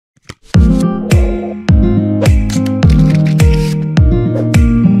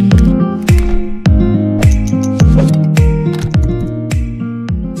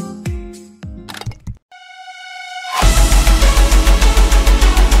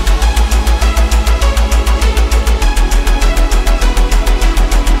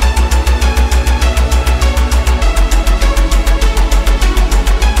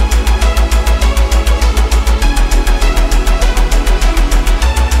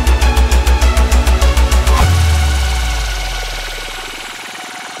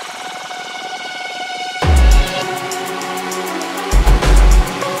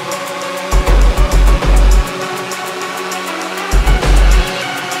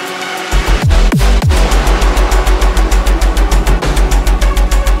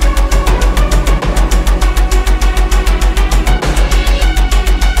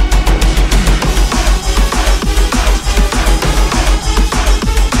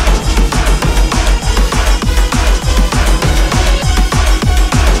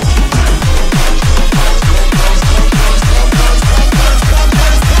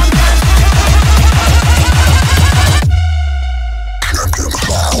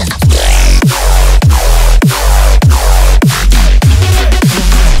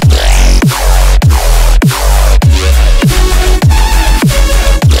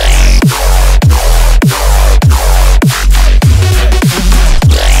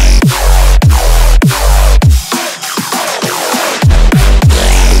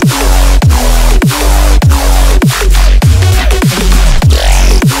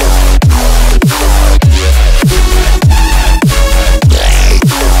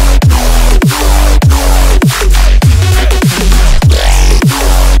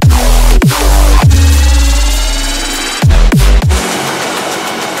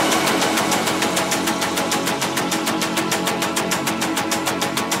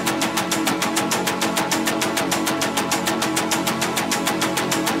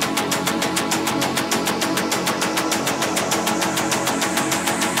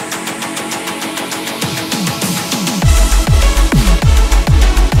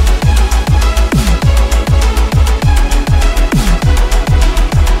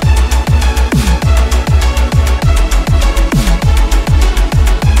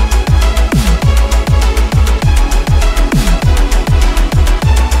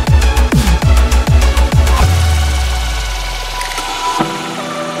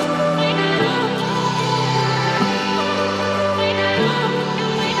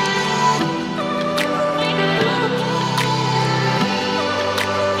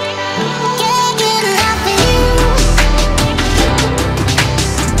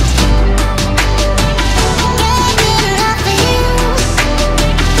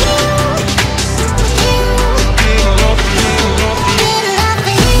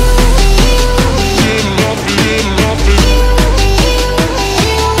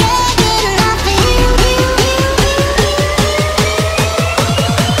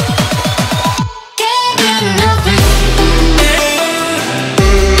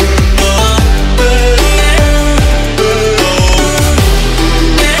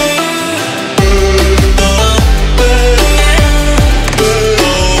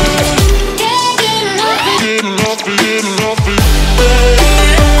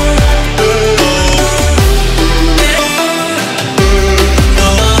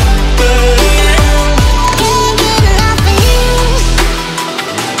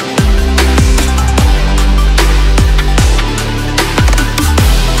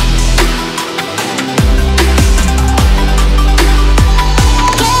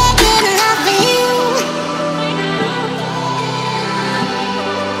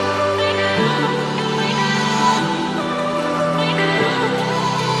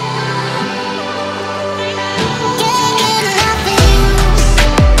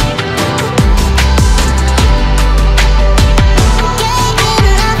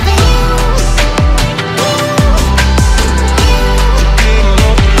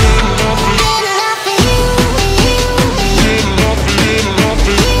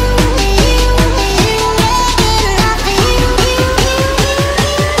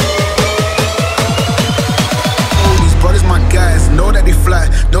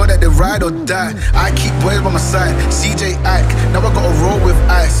ride or die. I keep boys by my side, CJ Ike, now I gotta roll with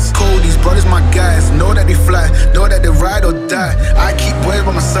ice. Cody's brothers, my guys, know that they fly, know that they ride or die. I keep boys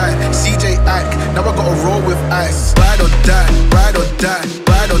by my side, CJ Ike, now I gotta roll with ice. Ride or die, ride or die,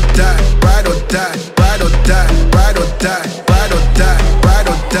 ride or die, ride or die, ride or die, ride or die, ride or die, ride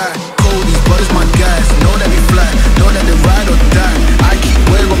or die. Cody's brothers, my guys, know that they fly, know that they ride or die. I keep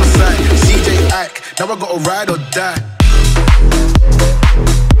boys by my side, CJ Ike, now I gotta ride or die.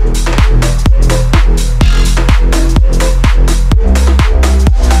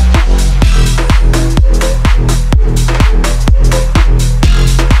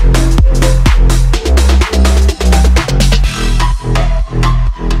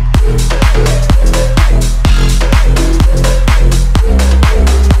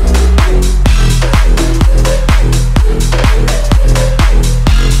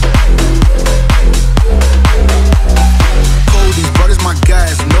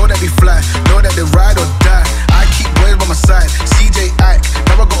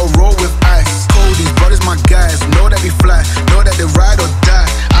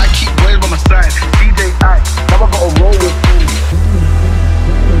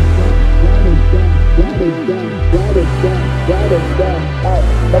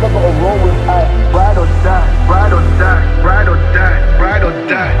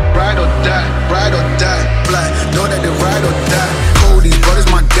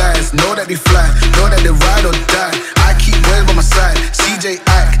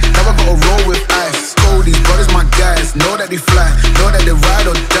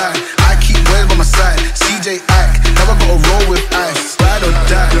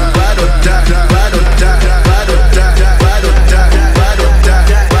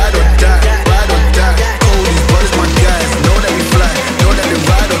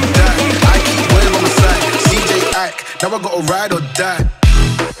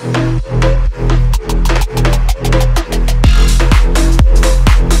 Peace.